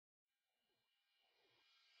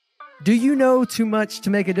Do you know too much to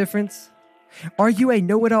make a difference? Are you a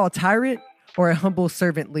know-it-all tyrant or a humble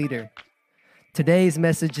servant leader? Today's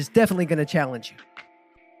message is definitely going to challenge you.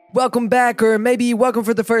 Welcome back, or maybe welcome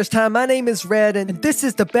for the first time. My name is Red, and this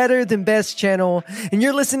is the Better Than Best channel, and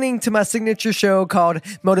you're listening to my signature show called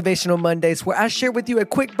Motivational Mondays, where I share with you a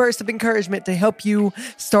quick burst of encouragement to help you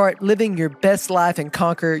start living your best life and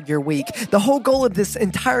conquer your week. The whole goal of this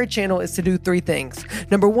entire channel is to do three things.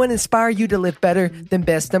 Number one, inspire you to live better than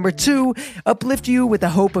best. Number two, uplift you with the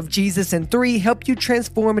hope of Jesus. And three, help you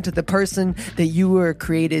transform into the person that you were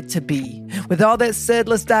created to be. With all that said,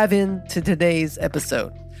 let's dive into today's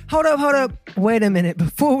episode. Hold up. Wait a minute.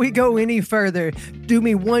 Before we go any further, do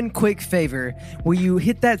me one quick favor. Will you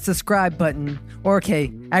hit that subscribe button? Or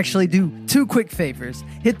actually do two quick favors.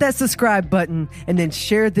 Hit that subscribe button and then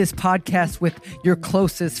share this podcast with your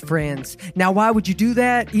closest friends. Now, why would you do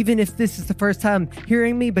that? Even if this is the first time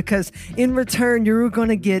hearing me, because in return, you're going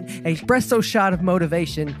to get a espresso shot of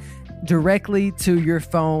motivation directly to your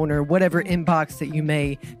phone or whatever inbox that you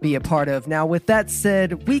may be a part of. Now, with that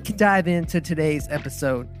said, we can dive into today's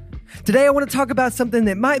episode. Today, I want to talk about something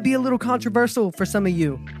that might be a little controversial for some of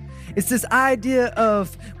you. It's this idea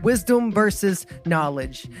of wisdom versus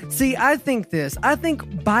knowledge. See, I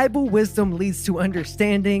think Bible wisdom leads to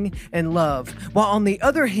understanding and love, while on the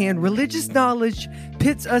other hand, religious knowledge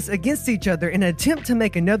pits us against each other in an attempt to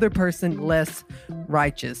make another person less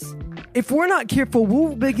righteous. If we're not careful,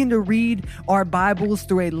 we'll begin to read our Bibles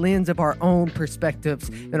through a lens of our own perspectives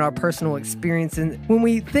and our personal experience. And when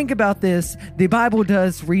we think about this, the Bible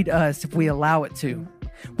does read us if we allow it to.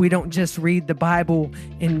 We don't just read the Bible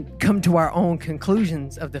and come to our own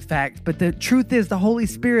conclusions of the fact, but the truth is the Holy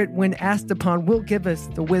Spirit, when asked upon, will give us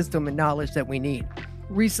the wisdom and knowledge that we need.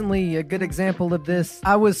 Recently, a good example of this,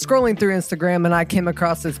 I was scrolling through Instagram and I came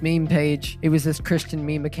across this meme page. It was this Christian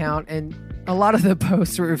meme account, and a lot of the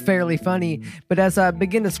posts were fairly funny, but as I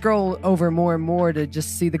began to scroll over more and more to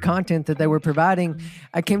just see the content that they were providing,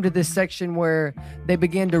 I came to this section where they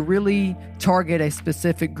began to really target a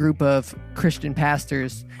specific group of Christian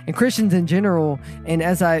pastors and Christians in general. And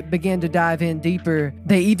as I began to dive in deeper,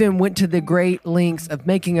 they even went to the great lengths of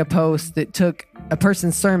making a post that took a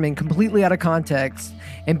person's sermon completely out of context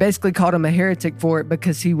and basically called him a heretic for it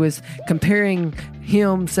because he was comparing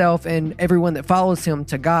himself and everyone that follows him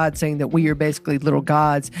to God, saying that we are basically little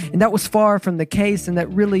gods. And that was far from the case, and that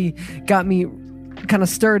really got me kind of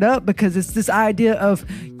stirred up, because it's this idea of,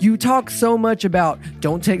 you talk so much about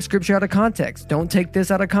don't take scripture out of context, don't take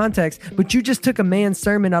this out of context, but you just took a man's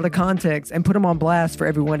sermon out of context and put him on blast for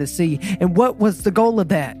everyone to see. And what was the goal of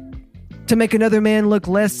that? To make another man look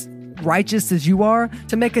less righteous as you are?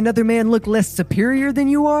 To make another man look less superior than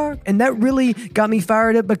you are? And that really got me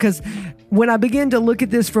fired up, because when I began to look at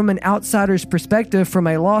this from an outsider's perspective, from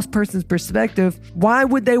a lost person's perspective, why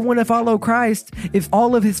would they want to follow Christ if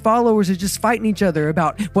all of his followers are just fighting each other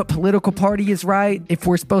about what political party is right, if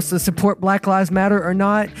we're supposed to support Black Lives Matter or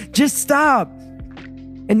not? Just stop.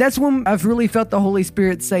 And that's when I've really felt the Holy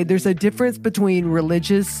Spirit say there's a difference between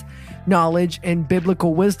religious knowledge and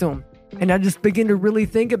biblical wisdom. And I just began to really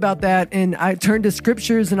think about that. And I turned to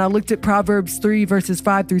scriptures and I looked at Proverbs 3 verses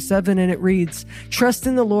 5-7, and it reads, "Trust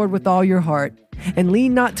in the Lord with all your heart and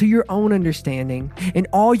lean not to your own understanding. In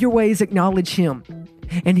all your ways acknowledge him,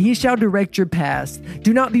 and he shall direct your paths.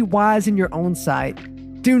 Do not be wise in your own sight."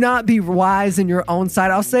 Do not be wise in your own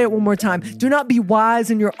sight. I'll say it one more time. Do not be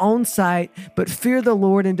wise in your own sight, but fear the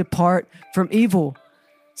Lord and depart from evil.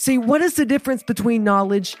 See, what is the difference between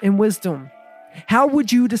knowledge and wisdom? How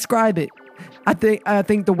would you describe it? I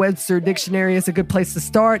think the Webster Dictionary is a good place to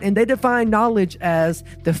start, and they define knowledge as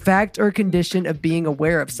the fact or condition of being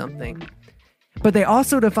aware of something. But they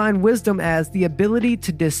also define wisdom as the ability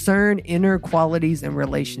to discern inner qualities and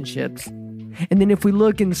relationships. And then if we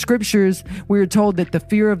look in the scriptures, we are told that the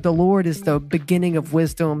fear of the Lord is the beginning of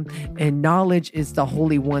wisdom, and knowledge is the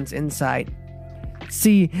Holy One's insight.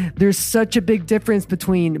 See, there's such a big difference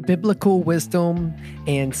between biblical wisdom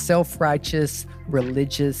and self-righteous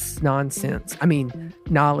religious nonsense.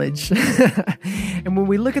 Knowledge. And when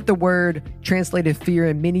we look at the word translated fear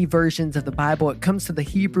in many versions of the Bible, it comes to the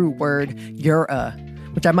Hebrew word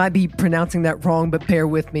yirah, which I might be pronouncing that wrong, but bear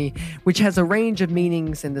with me, which has a range of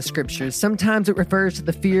meanings in the scriptures. Sometimes it refers to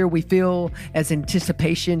the fear we feel as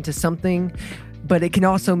anticipation to something, but it can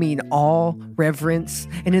also mean awe, reverence,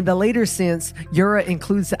 and in the later sense, yirah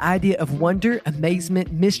includes the idea of wonder,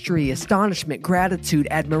 amazement, mystery, astonishment, gratitude,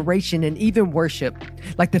 admiration, and even worship,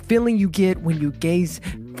 like the feeling you get when you gaze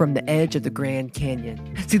from the edge of the Grand Canyon.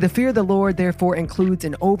 See, the fear of the Lord, therefore, includes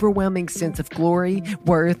an overwhelming sense of glory,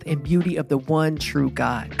 worth, and beauty of the one true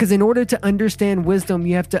God. Because in order to understand wisdom,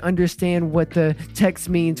 you have to understand what the text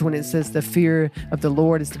means when it says the fear of the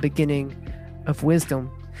Lord is the beginning of wisdom.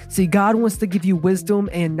 See, God wants to give you wisdom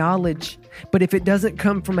and knowledge, but if it doesn't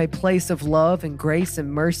come from a place of love and grace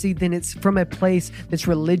and mercy, then it's from a place that's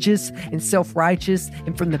religious and self-righteous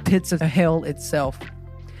and from the pits of hell itself.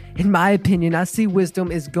 In my opinion, I see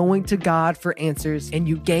wisdom as going to God for answers, and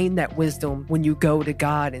you gain that wisdom when you go to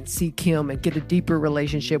God and seek Him and get a deeper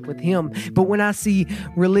relationship with Him. But when I see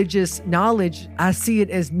religious knowledge, I see it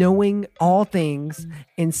as knowing all things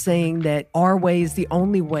and saying that our way is the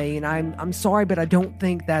only way. And I'm sorry, but I don't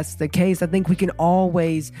think that's the case. I think we can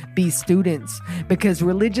always be students, because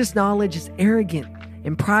religious knowledge is arrogant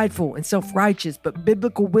and prideful and self-righteous, but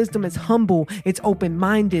biblical wisdom is humble, it's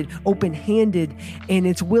open-minded, open-handed, and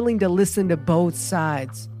it's willing to listen to both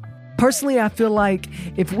sides. Personally, I feel like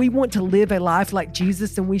if we want to live a life like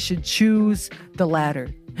Jesus, then we should choose the latter.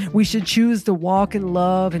 We should choose to walk in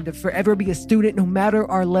love and to forever be a student, no matter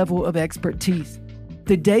our level of expertise.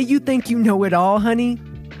 The day you think you know it all, honey,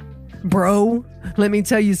 bro, let me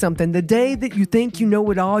tell you something. The day that you think you know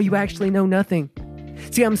it all, you actually know nothing.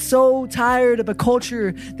 See, I'm so tired of a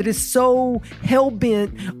culture that is so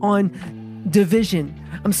hell-bent on division.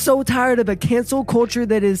 I'm so tired of a cancel culture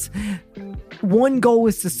that is, one goal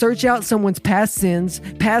is to search out someone's past sins,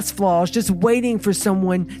 past flaws, just waiting for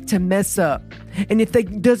someone to mess up. And if they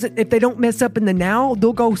don't mess up in the now,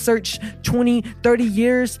 they'll go search 20, 30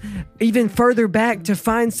 years, even further back to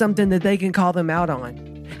find something that they can call them out on.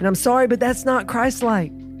 And I'm sorry, but that's not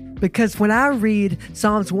Christ-like. Because when I read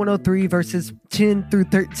Psalms 103 verses 10 through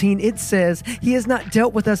 13, it says, He has not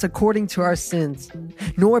dealt with us according to our sins,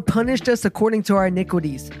 nor punished us according to our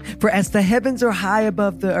iniquities. For as the heavens are high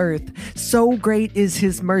above the earth, so great is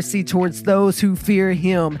His mercy towards those who fear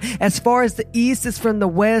Him. As far as the east is from the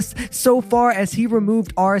west, so far as He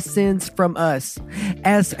removed our sins from us.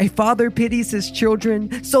 As a father pities his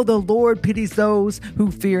children, so the Lord pities those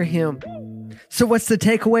who fear Him. So what's the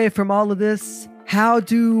takeaway from all of this? How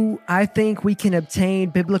do I think we can obtain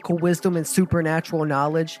biblical wisdom and supernatural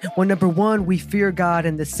knowledge? Well, number one, we fear God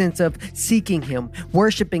in the sense of seeking Him,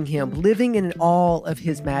 worshiping Him, living in all of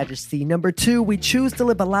His majesty. Number two, we choose to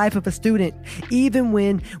live a life of a student, even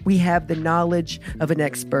when we have the knowledge of an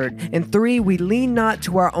expert. And three, we lean not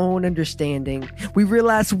to our own understanding. We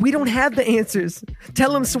realize we don't have the answers.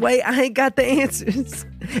 Tell them, Sway, I ain't got the answers.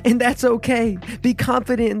 And that's okay. Be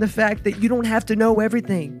confident in the fact that you don't have to know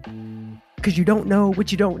everything. Because you don't know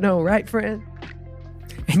what you don't know, right, friend?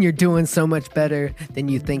 And you're doing so much better than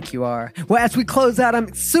you think you are. Well, as we close out,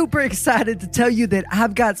 I'm super excited to tell you that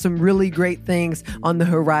I've got some really great things on the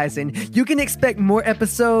horizon. You can expect more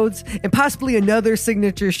episodes and possibly another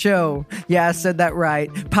signature show. Yeah, I said that right.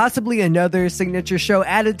 Possibly another signature show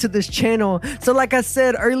added to this channel. So like I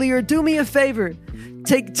said earlier, do me a favor.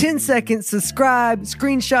 Take 10 seconds, subscribe,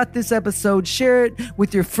 screenshot this episode, share it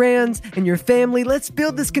with your friends and your family. Let's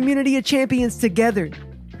build this community of champions together.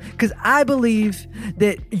 Because I believe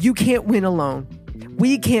that you can't win alone.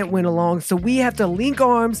 We can't win alone. So we have to link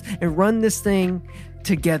arms and run this thing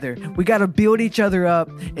together. We got to build each other up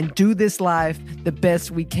and do this life the best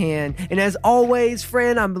we can. And as always,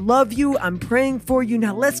 friend, I love you. I'm praying for you.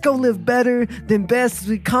 Now let's go live better than best as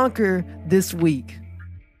we conquer this week.